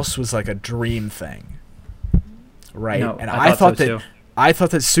everything else was like a dream thing. Right? No, and I thought so too. I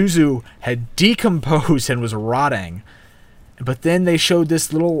thought that Suzu had decomposed and was rotting. But then they showed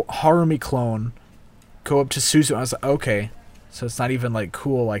this little Harumi clone go up to Suzu, and I was like, okay, so it's not even like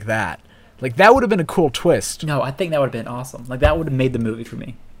cool like that. Like that would have been a cool twist. No, I think that would have been awesome. Like that would have made the movie for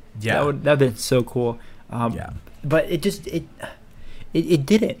me. Yeah, that would have been so cool. But it just it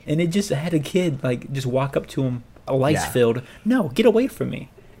didn't, and it just had a kid like just walk up to him, a lice filled. No, get away from me!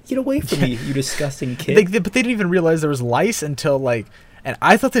 Get away from me, you disgusting kid! But they didn't even realize there was lice until like. And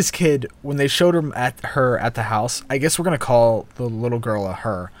I thought this kid, when they showed her at the house, I guess we're gonna call the little girl a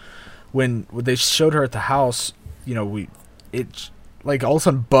her. When they showed her at the house, like all of a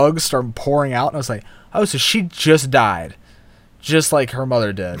sudden bugs started pouring out, and I was like, oh, so she just died, just like her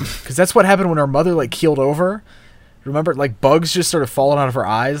mother did, because that's what happened when her mother like keeled over. Remember, like bugs just started falling out of her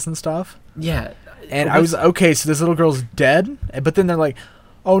eyes and stuff. Yeah. And I was okay, so this little girl's dead, but then they're like,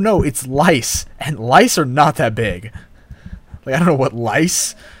 oh no, it's lice, and lice are not that big. Like, I don't know what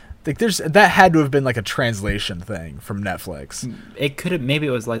lice Like that had to have been like a translation thing from Netflix. It could have. Maybe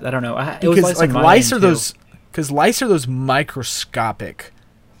it was like I don't know. It Because was like lice are those. Because lice are those microscopic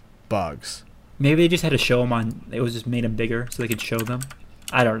bugs. Maybe they just had to show them on. It was just made them bigger so they could show them.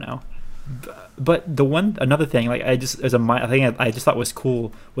 I don't know. But another thing, like I just I just thought was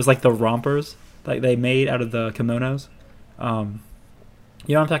cool was like the rompers like they made out of the kimonos. You know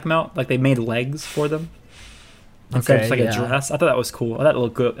what I'm talking about? Like they made legs for them. Instead of just like a dress. I thought that was cool. I thought it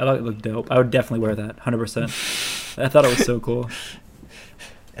looked good. I thought it looked dope. I would definitely wear that, 100%. I thought it was so cool.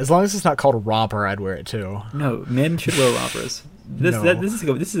 As long as it's not called a romper, I'd wear it too. No, men should wear rompers.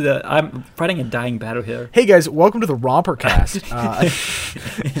 I'm fighting a dying battle here. Hey guys, welcome to the Romper Cast.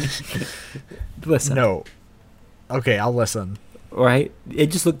 Listen. No. Okay, I'll listen. Right? It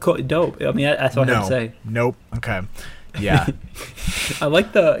just looked dope. I mean, that's what I had to say. Nope. Okay. Yeah. I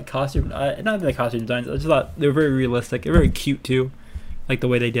like the costume. Not the costume designs. I just thought they were very realistic. They're very cute too, like the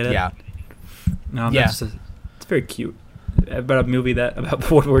way they did it. Yeah. It's very cute. About a movie about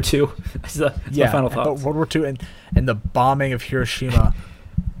World War II. That's my final thoughts. World War II and the bombing of Hiroshima.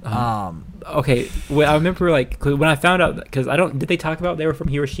 Okay, well, I remember when I found out because did they talk about they were from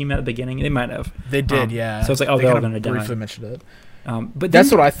Hiroshima at the beginning? They might have. They did, yeah. So it's like, oh, they're all going to die. Briefly mentioned it. But that's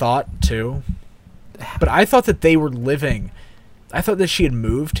what I thought too. But I thought that they were living. I thought that she had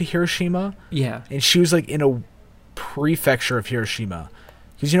moved to Hiroshima. Yeah. And she was like in a prefecture of Hiroshima,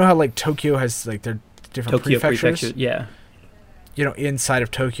 because you know how like Tokyo has like their different prefectures. Yeah. You know, inside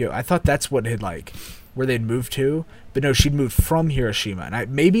of Tokyo. I thought that's what had like where they'd moved to, but no, she'd moved from Hiroshima, and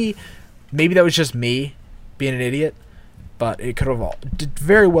maybe that was just me being an idiot, but it could have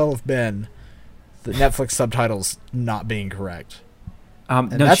very well have been the Netflix subtitles not being correct.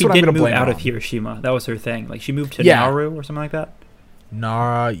 No, she did move out of Hiroshima. That was her thing. Like she moved to Nauru or something like that.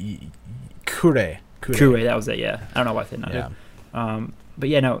 Kure. That was it. Yeah, I don't know why I said Nauru. Yeah. But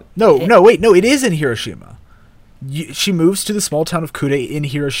yeah, no. Wait, it is in Hiroshima. She moves to the small town of Kure in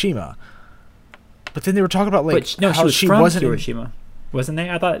Hiroshima. But then they were talking about how she wasn't Hiroshima, wasn't they?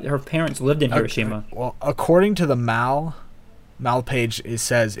 I thought her parents lived in Hiroshima. Well, according to the Mal page, it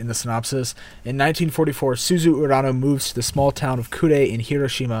says in the synopsis, in 1944, Suzu Urano moves to the small town of Kure in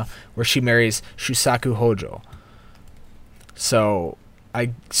Hiroshima, where she marries Shusaku Hojo. So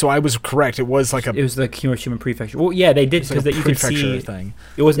I was correct. It was like it was the Hiroshima prefecture. Well, yeah, they did because you could see thing.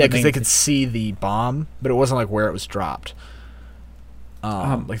 It wasn't because they could see the bomb, but it wasn't like where it was dropped.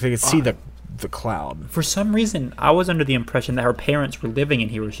 Like they could see the cloud. For some reason, I was under the impression that her parents were living in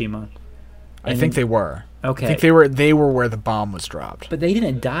Hiroshima. I think they were. Okay. I think they were where the bomb was dropped. But they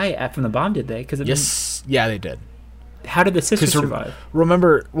didn't die from the bomb, did they? Yeah, they did. How did the sister survive?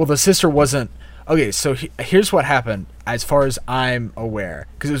 Remember, the sister wasn't. Okay, so here's what happened, as far as I'm aware,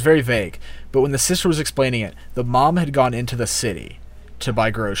 because it was very vague. But when the sister was explaining it, the mom had gone into the city to buy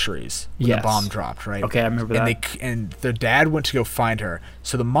groceries when the bomb dropped, right? Okay, I remember that. And the dad went to go find her.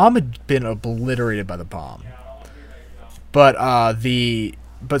 So the mom had been obliterated by the bomb. But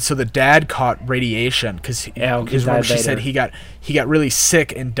so the dad caught radiation because she said he got really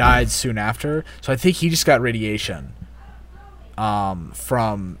sick and died soon after. So I think he just got radiation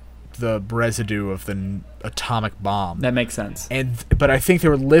from the residue of the atomic bomb. That makes sense. But I think they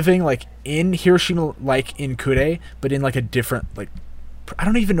were living like in Hiroshima, like in Kure, but in like a different I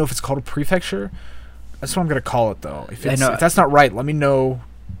don't even know if it's called a prefecture. That's what I'm gonna call it though. If that's not right, let me know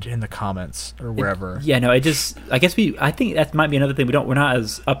in the comments or wherever. I think that might be another thing. We're not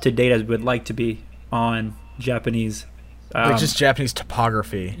as up to date as we'd like to be on Japanese. Just Japanese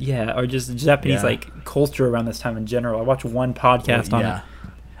topography. Yeah, or just Japanese culture around this time in general. I watched one podcast on it.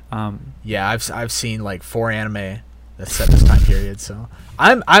 I've seen like 4 anime that's set this time period, so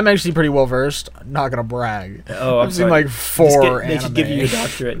I'm actually pretty well versed. Not gonna brag. I've seen like 4 anime. They should give you your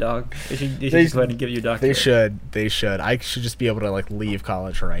doctorate, dog. They should go ahead and give you a doctorate. They should. I should just be able to leave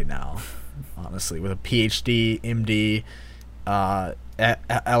college right now, honestly, with a PhD, MD,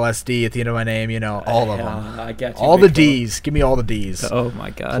 LSD at the end of my name. All of them. I get you. All the D's. Give me all the D's. Oh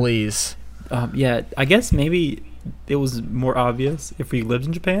my god. Please. I guess maybe it was more obvious if we lived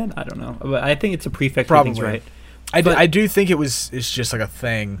in Japan. I don't know, but I think it's a prefecture thing's right. I do think it's just like a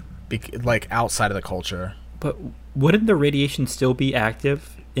thing, outside of the culture. But wouldn't the radiation still be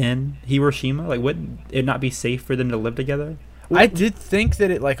active in Hiroshima? Wouldn't it not be safe for them to live together? I did think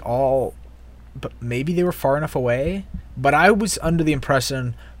that it but maybe they were far enough away. But I was under the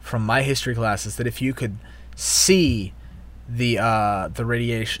impression from my history classes that if you could see the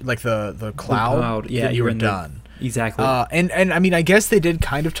radiation, the cloud, you were done. Exactly. And I mean, I guess they did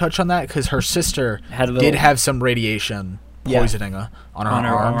kind of touch on that because her sister did have some radiation poisoning on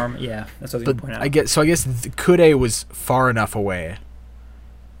her arm. Yeah, that's what I was going to point out. I guess Kure was far enough away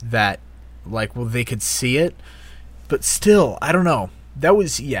that, like, well, they could see it, but still, I don't know. That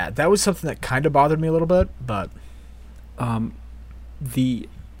was something that kind of bothered me a little bit, but the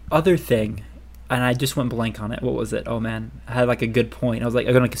other thing, and I just went blank on it. What was it? Oh man, I had like a good point. I was like,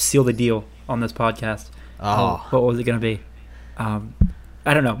 I'm gonna seal the deal on this podcast. Oh. What was it gonna be? I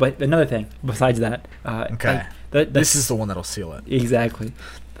don't know. But another thing besides that. Okay. This is the one that'll seal it. Exactly.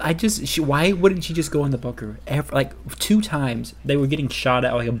 Why wouldn't she just go in the bunker? Like 2 times they were getting shot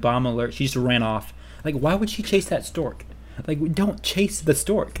at, like a bomb alert. She just ran off. Like, why would she chase that stork? Like, don't chase the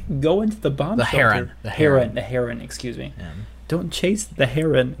stork. Go into the bomb shelter. The heron. Excuse me. Yeah. Don't chase the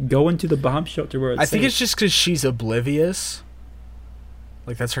heron. Go into the bomb shelter where it's I think it's just because she's oblivious.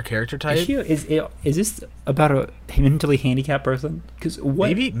 Like, that's her character type. Is this about a mentally handicapped person? Because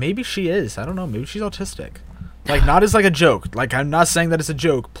maybe she is. I don't know. Maybe she's autistic. Like, not as like a joke. Like, I'm not saying that it's a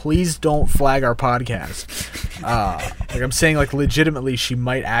joke. Please don't flag our podcast. Like, I'm saying, like, legitimately, she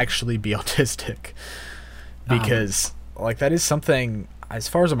might actually be autistic. Because, like, that is something, as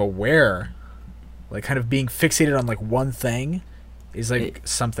far as I'm aware, like, kind of being fixated on, like, one thing is, like,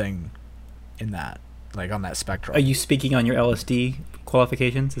 something in that, like, on that spectrum. Are you speaking on your LSD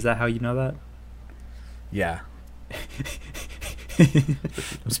qualifications? Is that how you know that? Yeah.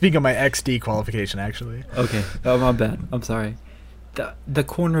 I'm speaking of my XD qualification, actually. Okay. Oh, my bad. I'm sorry. The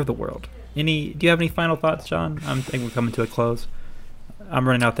corner of the world. Do you have any final thoughts, John? I think we're coming to a close. I'm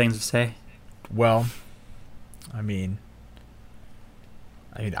running out of things to say. Well, I mean,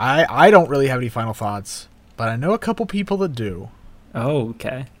 I don't really have any final thoughts, but I know a couple people that do. Oh,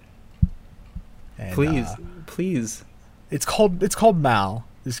 okay. And, please. It's called Mal.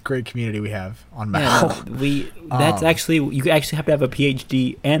 This great community we have on Mal. Yeah, that's actually, you actually have to have a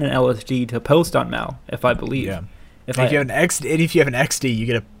PhD and an LSD to post on Mal, if I believe. Yeah. If you have an XD, you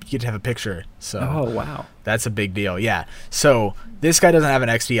get to have a picture. So. Oh wow. That's a big deal. Yeah. So this guy doesn't have an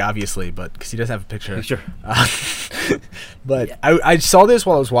XD, obviously, but because he doesn't have a picture. Sure. But yeah. I saw this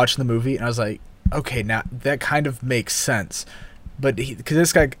while I was watching the movie, and I was like, okay, now that kind of makes sense. But because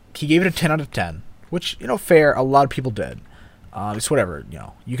this guy, he gave it a 10 out of 10, which, fair. A lot of people did. It's whatever,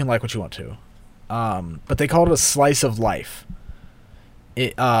 you can like what you want to. But they called it a slice of life.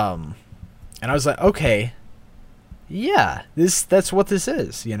 And I was like, okay, yeah, that's what this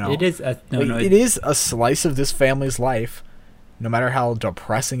is, It is it is a slice of this family's life, no matter how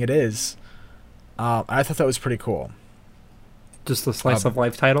depressing it is. I thought that was pretty cool. Just the slice of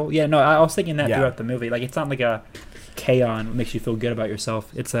life title? Yeah, no, I was thinking that throughout the movie. Like, it's not like a K-On! Makes you feel good about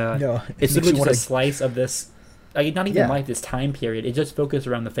yourself. It's it's literally just a slice of this. Like, not even like this time period. It just focused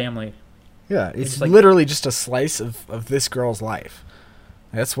around the family. Yeah, it's literally just a slice of this girl's life.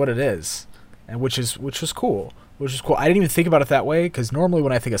 That's what it is, and which was cool. Which is cool. I didn't even think about it that way, because normally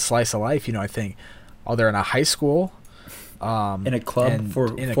when I think of slice of life, I think, oh, they're in a high school, in a club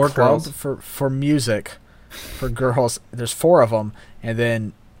for music, for girls. There's 4 of them, and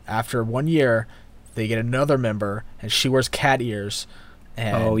then after 1 year, they get another member, and she wears cat ears.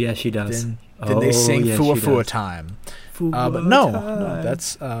 And oh yeah, she does. Then they sing Fua Fua Time. But no,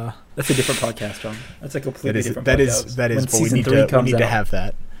 that's a different podcast, John. That's a completely different podcast. That is. When but we need to have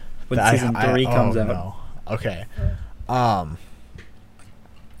that. When season 3 comes out. No. Okay.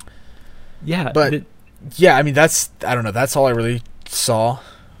 Yeah. But yeah, I mean, I don't know. That's all I really saw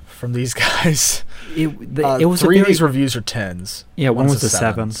from these guys. It was 3 of these reviews are 10s. Yeah, one was a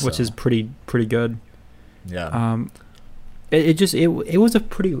 7, which is pretty good. Yeah. It was a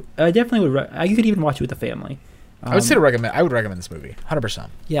pretty. I definitely would. You could even watch it with the family. I would say I would recommend this movie, 100%.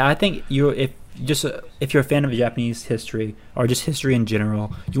 Yeah, I think if you're a fan of Japanese history or just history in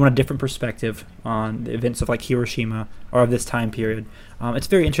general, you want a different perspective on the events of like Hiroshima or of this time period. It's a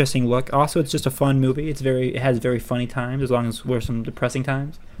very interesting look. Also, it's just a fun movie. It has very funny times, as long as there's some depressing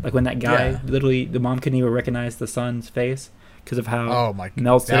times, like when that guy literally the mom couldn't even recognize the son's face because of how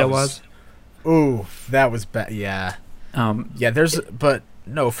melted it was. Ooh, that was bad. Yeah. But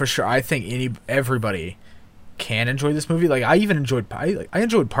no, for sure. I think everybody can enjoy this movie. Like, I even enjoyed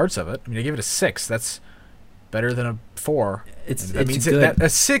parts of it. I mean, I gave it a 6. That's better than a 4. That means a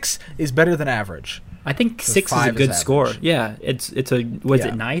 6 is better than average. I think 6 is a good score. Yeah, it's a. Was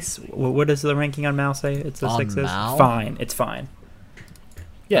it nice? What does the ranking on Mal say? It's a 6. Fine. It's fine.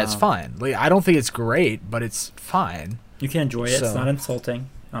 Yeah, it's fine. Like, I don't think it's great, but it's fine. You can enjoy it. It's not insulting.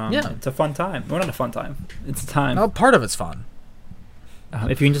 It's a fun time. Well, not a fun time. It's a time. No, part of it's fun.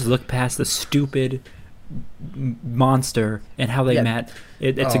 If you can just look past the stupid monster and how they met,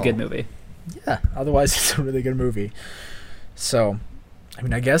 it's a good movie. Yeah, otherwise it's a really good movie. So, I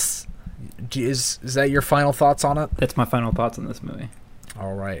mean, I guess, is that your final thoughts on it? That's my final thoughts on this movie.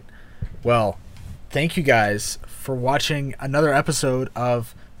 All right. Well, thank you guys for watching another episode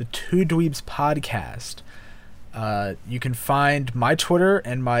of the Two Dweebs podcast. You can find my Twitter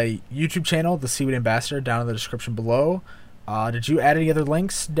and my YouTube channel, The Seaweed Ambassador, down in the description below. Did you add any other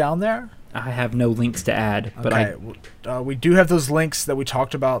links down there? I have no links to add, but we do have those links that we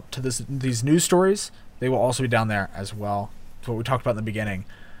talked about to these news stories. They will also be down there as well. It's what we talked about in the beginning.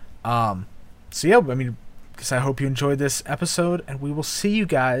 So yeah, I mean, I hope you enjoyed this episode, and we will see you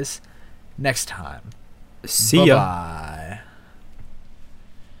guys next time. See ya. Bye-bye.